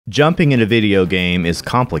Jumping in a video game is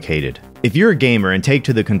complicated. If you're a gamer and take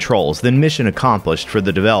to the controls, then mission accomplished for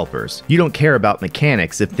the developers. You don't care about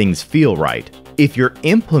mechanics if things feel right. If you're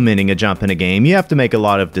implementing a jump in a game, you have to make a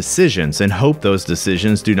lot of decisions and hope those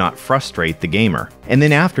decisions do not frustrate the gamer. And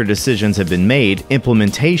then after decisions have been made,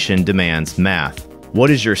 implementation demands math. What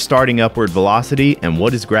is your starting upward velocity and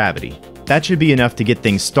what is gravity? That should be enough to get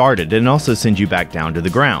things started and also send you back down to the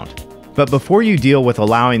ground. But before you deal with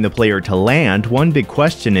allowing the player to land, one big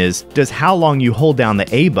question is, does how long you hold down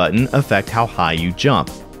the A button affect how high you jump?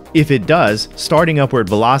 If it does, starting upward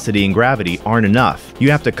velocity and gravity aren't enough.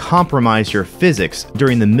 You have to compromise your physics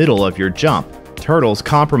during the middle of your jump. Turtles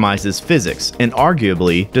compromises physics and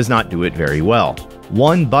arguably does not do it very well.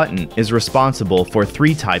 One button is responsible for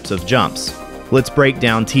 3 types of jumps. Let's break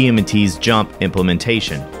down TMNT's jump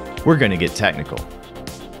implementation. We're going to get technical.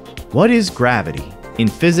 What is gravity? In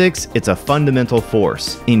physics, it's a fundamental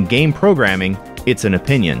force. In game programming, it's an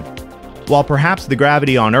opinion. While perhaps the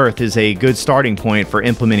gravity on Earth is a good starting point for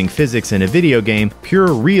implementing physics in a video game,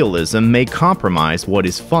 pure realism may compromise what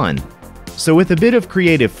is fun. So with a bit of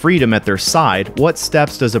creative freedom at their side, what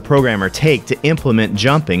steps does a programmer take to implement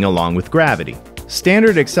jumping along with gravity?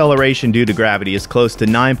 Standard acceleration due to gravity is close to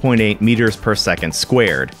 9.8 meters per second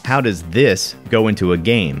squared. How does this go into a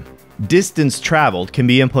game? Distance traveled can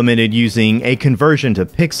be implemented using a conversion to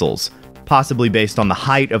pixels, possibly based on the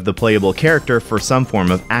height of the playable character for some form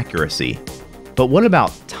of accuracy. But what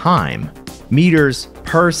about time? Meters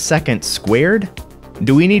per second squared?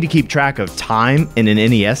 Do we need to keep track of time in an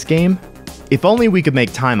NES game? If only we could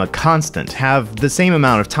make time a constant, have the same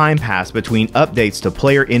amount of time pass between updates to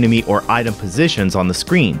player, enemy, or item positions on the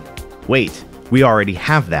screen. Wait, we already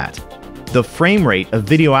have that. The frame rate of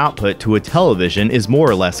video output to a television is more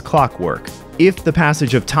or less clockwork. If the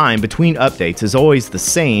passage of time between updates is always the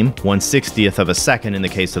same, 1/60th of a second in the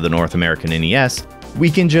case of the North American NES, we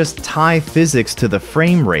can just tie physics to the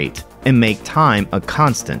frame rate and make time a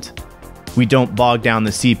constant. We don't bog down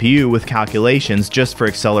the CPU with calculations just for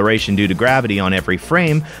acceleration due to gravity on every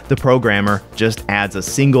frame. The programmer just adds a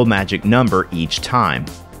single magic number each time.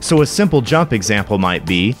 So a simple jump example might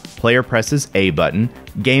be, player presses A button,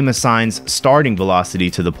 game assigns starting velocity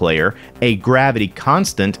to the player, a gravity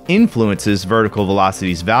constant influences vertical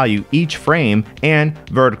velocity's value each frame, and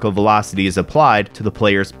vertical velocity is applied to the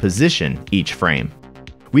player's position each frame.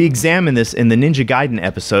 We examine this in the Ninja Gaiden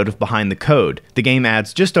episode of Behind the Code. The game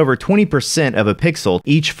adds just over 20% of a pixel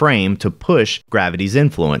each frame to push gravity's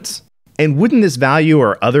influence. And wouldn't this value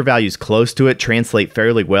or other values close to it translate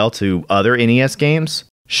fairly well to other NES games?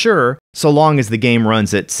 Sure, so long as the game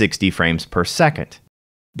runs at 60 frames per second.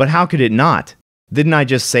 But how could it not? Didn't I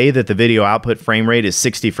just say that the video output frame rate is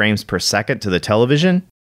 60 frames per second to the television?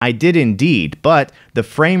 I did indeed, but the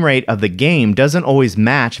frame rate of the game doesn't always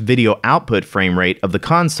match video output frame rate of the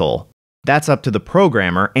console. That's up to the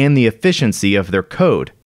programmer and the efficiency of their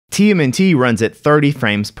code. TMNT runs at 30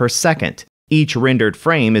 frames per second. Each rendered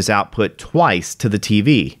frame is output twice to the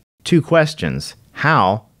TV. 2 questions: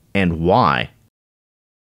 how and why?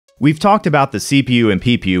 We've talked about the CPU and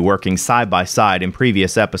PPU working side by side in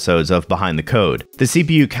previous episodes of Behind the Code. The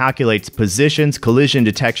CPU calculates positions, collision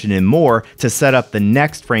detection, and more to set up the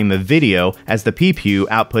next frame of video as the PPU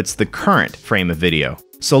outputs the current frame of video.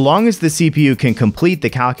 So long as the CPU can complete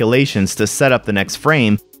the calculations to set up the next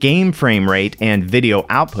frame, game frame rate and video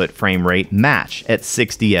output frame rate match at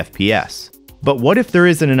 60 FPS. But what if there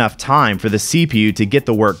isn't enough time for the CPU to get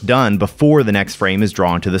the work done before the next frame is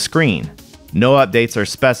drawn to the screen? No updates are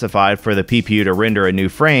specified for the PPU to render a new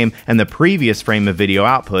frame, and the previous frame of video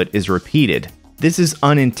output is repeated. This is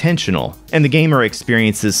unintentional, and the gamer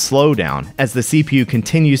experiences slowdown as the CPU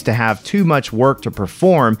continues to have too much work to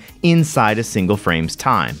perform inside a single frame's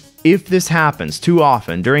time. If this happens too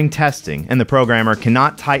often during testing and the programmer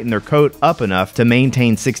cannot tighten their code up enough to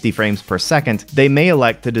maintain 60 frames per second, they may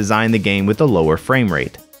elect to design the game with a lower frame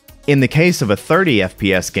rate. In the case of a 30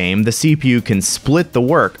 FPS game, the CPU can split the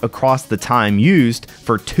work across the time used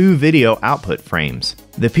for 2 video output frames.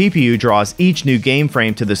 The PPU draws each new game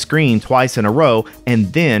frame to the screen twice in a row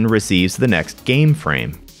and then receives the next game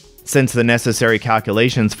frame. Since the necessary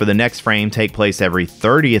calculations for the next frame take place every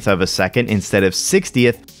 30th of a second instead of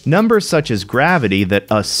 60th, numbers such as gravity that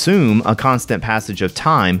assume a constant passage of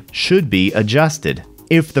time should be adjusted.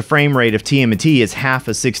 If the frame rate of TMNT is half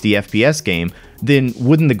a 60 FPS game, then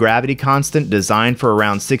wouldn't the gravity constant designed for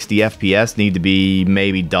around 60 FPS need to be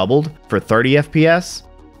maybe doubled for 30 FPS?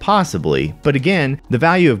 Possibly, but again, the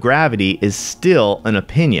value of gravity is still an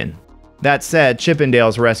opinion. That said,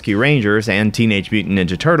 Chippendale's Rescue Rangers and Teenage Mutant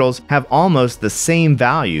Ninja Turtles have almost the same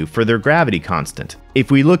value for their gravity constant.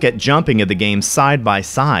 If we look at jumping of the game side by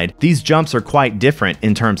side, these jumps are quite different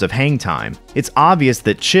in terms of hang time. It's obvious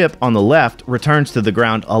that Chip on the left returns to the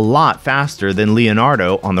ground a lot faster than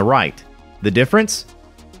Leonardo on the right. The difference?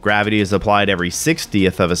 Gravity is applied every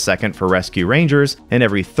 60th of a second for Rescue Rangers and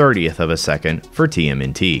every 30th of a second for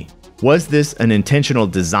TMNT. Was this an intentional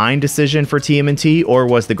design decision for TMNT, or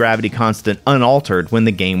was the gravity constant unaltered when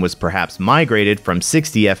the game was perhaps migrated from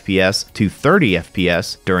 60 FPS to 30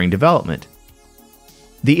 FPS during development?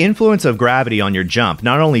 The influence of gravity on your jump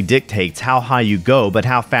not only dictates how high you go, but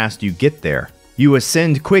how fast you get there. You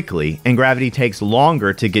ascend quickly, and gravity takes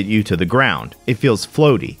longer to get you to the ground. It feels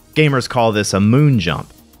floaty. Gamers call this a moon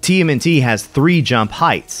jump. TMNT has 3 jump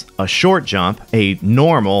heights: a short jump, a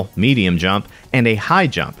normal medium jump, and a high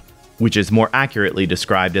jump, which is more accurately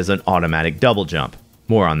described as an automatic double jump.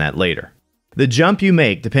 More on that later. The jump you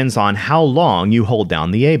make depends on how long you hold down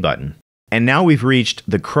the A button. And now we've reached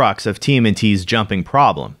the crux of TMNT's jumping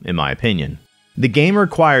problem, in my opinion. The game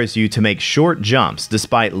requires you to make short jumps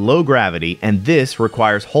despite low gravity, and this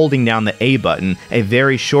requires holding down the A button a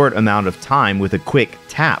very short amount of time with a quick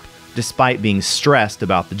tap, despite being stressed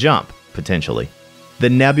about the jump, potentially. The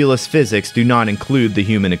nebulous physics do not include the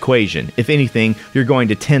human equation. If anything, you're going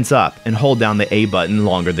to tense up and hold down the A button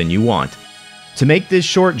longer than you want. To make this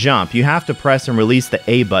short jump, you have to press and release the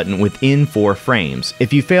A button within 4 frames.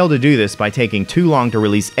 If you fail to do this by taking too long to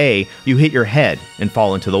release A, you hit your head and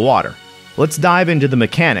fall into the water. Let's dive into the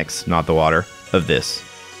mechanics, not the water, of this.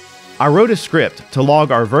 I wrote a script to log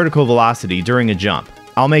our vertical velocity during a jump.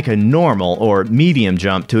 I'll make a normal or medium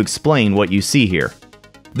jump to explain what you see here.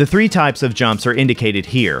 The 3 types of jumps are indicated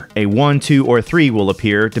here. A 1, 2, or 3 will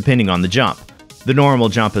appear depending on the jump. The normal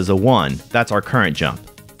jump is a 1, that's our current jump.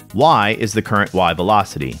 Y is the current Y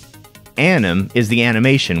velocity. Anim is the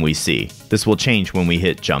animation we see. This will change when we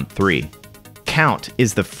hit jump 3. Count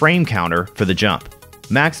is the frame counter for the jump.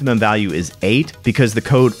 Maximum value is 8 because the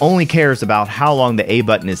code only cares about how long the A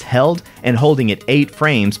button is held, and holding it 8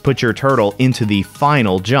 frames puts your turtle into the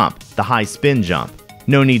final jump, the high spin jump.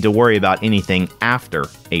 No need to worry about anything after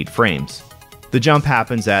 8 frames. The jump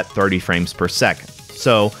happens at 30 frames per second,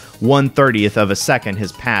 so 1/30th of a second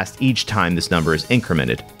has passed each time this number is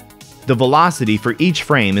incremented. The velocity for each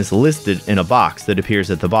frame is listed in a box that appears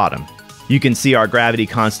at the bottom. You can see our gravity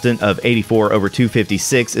constant of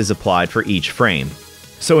 84/256 is applied for each frame.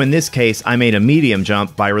 So in this case, I made a medium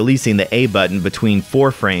jump by releasing the A button between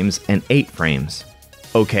 4 frames and 8 frames.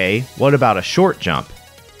 Okay, what about a short jump?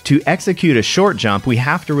 To execute a short jump, we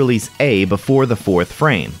have to release A before the 4th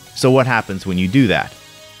frame. So what happens when you do that?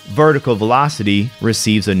 Vertical velocity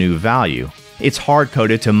receives a new value. It's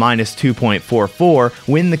hard-coded to -2.44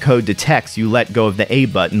 when the code detects you let go of the A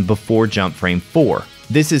button before jump frame 4.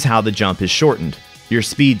 This is how the jump is shortened. Your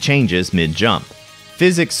speed changes mid-jump.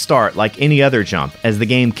 Physics start like any other jump, as the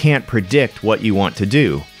game can't predict what you want to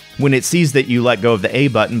do. When it sees that you let go of the A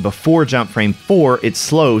button before jump frame 4, it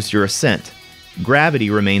slows your ascent. Gravity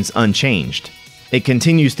remains unchanged. It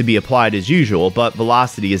continues to be applied as usual, but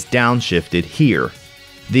velocity is downshifted here.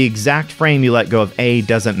 The exact frame you let go of A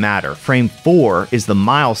doesn't matter. Frame 4 is the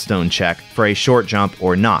milestone check for a short jump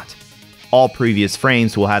or not. All previous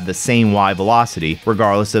frames will have the same Y velocity,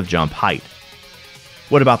 regardless of jump height.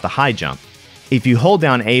 What about the high jump? If you hold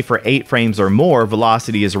down A for 8 frames or more,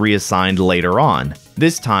 velocity is reassigned later on.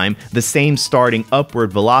 This time, the same starting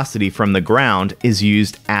upward velocity from the ground is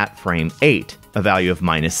used at frame 8, a value of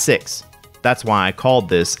 -6. That's why I called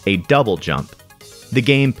this a double jump. The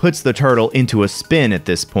game puts the turtle into a spin at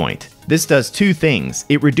this point. This does 2 things.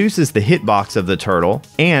 It reduces the hitbox of the turtle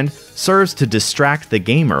and serves to distract the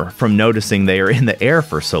gamer from noticing they are in the air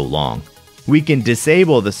for so long. We can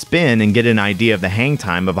disable the spin and get an idea of the hang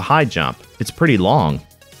time of a high jump. It's pretty long.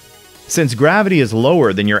 Since gravity is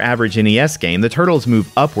lower than your average NES game, the turtles move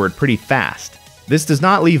upward pretty fast. This does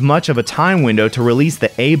not leave much of a time window to release the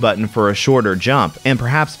A button for a shorter jump, and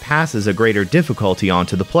perhaps passes a greater difficulty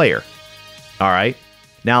onto the player. Alright,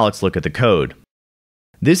 now let's look at the code.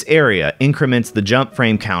 This area increments the jump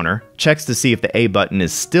frame counter, checks to see if the A button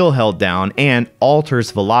is still held down, and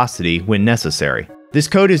alters velocity when necessary. This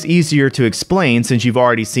code is easier to explain since you've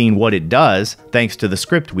already seen what it does thanks to the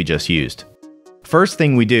script we just used. First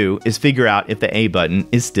thing we do is figure out if the A button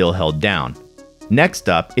is still held down. Next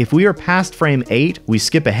up, if we are past frame 8, we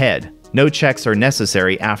skip ahead. No checks are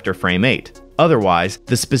necessary after frame 8. Otherwise,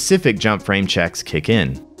 the specific jump frame checks kick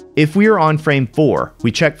in. If we are on frame 4,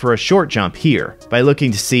 we check for a short jump here by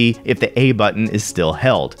looking to see if the A button is still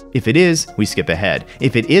held. If it is, we skip ahead.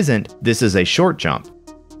 If it isn't, this is a short jump.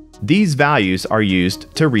 These values are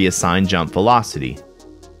used to reassign jump velocity.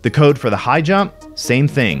 The code for the high jump, same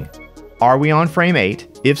thing. Are we on frame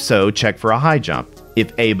 8? If so, check for a high jump.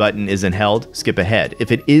 If A button isn't held, skip ahead.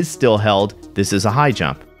 If it is still held, this is a high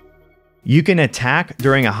jump. You can attack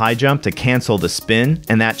during a high jump to cancel the spin,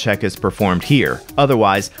 and that check is performed here.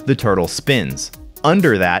 Otherwise, the turtle spins.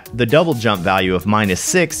 Under that, the double jump value of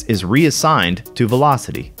 -6 is reassigned to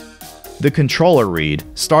velocity. The controller read,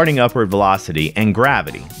 starting upward velocity, and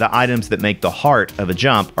gravity, the items that make the heart of a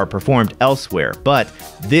jump, are performed elsewhere, but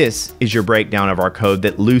this is your breakdown of our code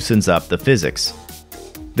that loosens up the physics.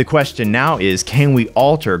 The question now is, can we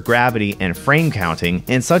alter gravity and frame counting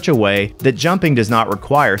in such a way that jumping does not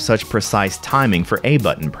require such precise timing for A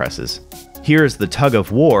button presses? Here's the tug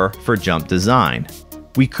of war for jump design.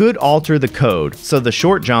 We could alter the code so the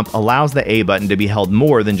short jump allows the A button to be held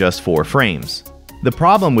more than just 4 frames. The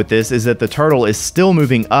problem with this is that the turtle is still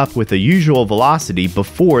moving up with the usual velocity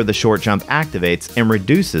before the short jump activates and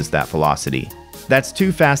reduces that velocity. That's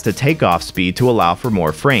too fast a takeoff speed to allow for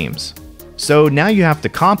more frames. So now you have to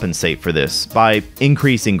compensate for this by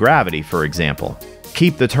increasing gravity, for example.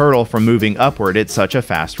 Keep the turtle from moving upward at such a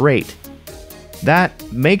fast rate. That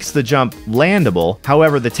makes the jump landable,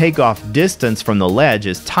 however the takeoff distance from the ledge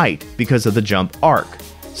is tight because of the jump arc.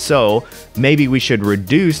 So maybe we should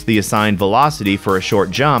reduce the assigned velocity for a short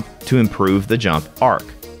jump to improve the jump arc.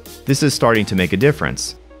 This is starting to make a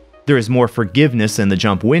difference. There is more forgiveness in the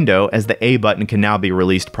jump window as the A button can now be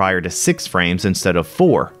released prior to 6 frames instead of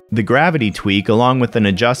 4. The gravity tweak along with an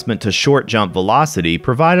adjustment to short jump velocity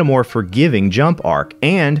provide a more forgiving jump arc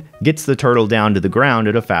and gets the turtle down to the ground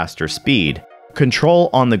at a faster speed. Control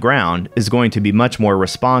on the ground is going to be much more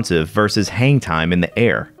responsive versus hang time in the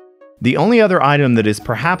air. The only other item that is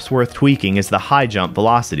perhaps worth tweaking is the high jump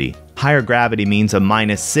velocity. Higher gravity means a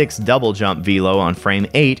 -6 double jump velo on frame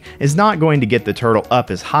 8 is not going to get the turtle up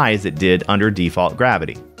as high as it did under default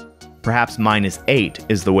gravity. Perhaps -8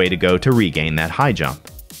 is the way to go to regain that high jump.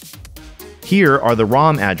 Here are the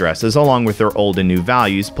ROM addresses along with their old and new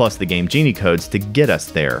values plus the game Genie codes to get us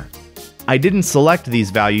there. I didn't select these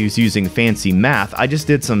values using fancy math, I just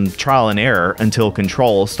did some trial and error until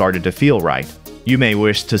control started to feel right. You may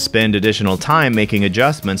wish to spend additional time making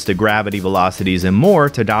adjustments to gravity, velocities, and more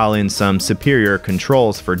to dial in some superior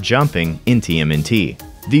controls for jumping in TMNT.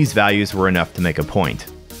 These values were enough to make a point.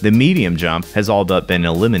 The medium jump has all but been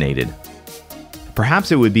eliminated.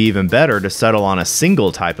 Perhaps it would be even better to settle on a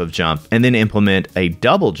single type of jump and then implement a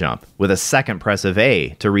double jump with a second press of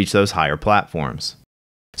A to reach those higher platforms.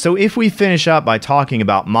 So if we finish up by talking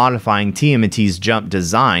about modifying TMNT's jump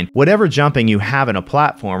design, whatever jumping you have in a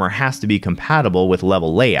platformer has to be compatible with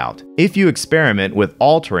level layout. If you experiment with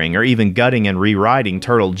altering or even gutting and rewriting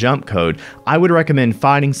turtle jump code, I would recommend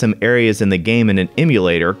finding some areas in the game in an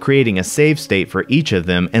emulator, creating a save state for each of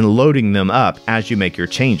them and loading them up as you make your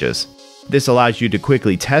changes. This allows you to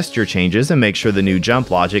quickly test your changes and make sure the new jump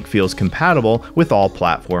logic feels compatible with all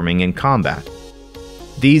platforming and combat.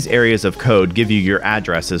 These areas of code give you your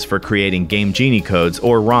addresses for creating Game Genie codes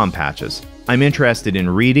or ROM patches. I'm interested in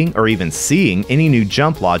reading or even seeing any new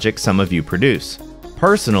jump logic some of you produce.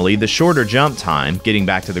 Personally, the shorter jump time, getting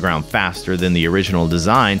back to the ground faster than the original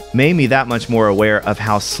design, made me that much more aware of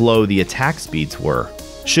how slow the attack speeds were.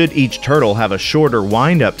 Should each turtle have a shorter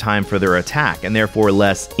wind-up time for their attack and therefore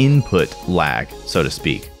less input lag, so to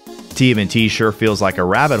speak? TMNT sure feels like a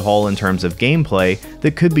rabbit hole in terms of gameplay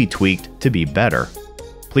that could be tweaked to be better.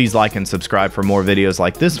 Please like and subscribe for more videos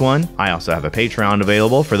like this one. I also have a Patreon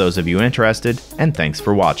available for those of you interested, and thanks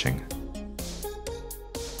for watching.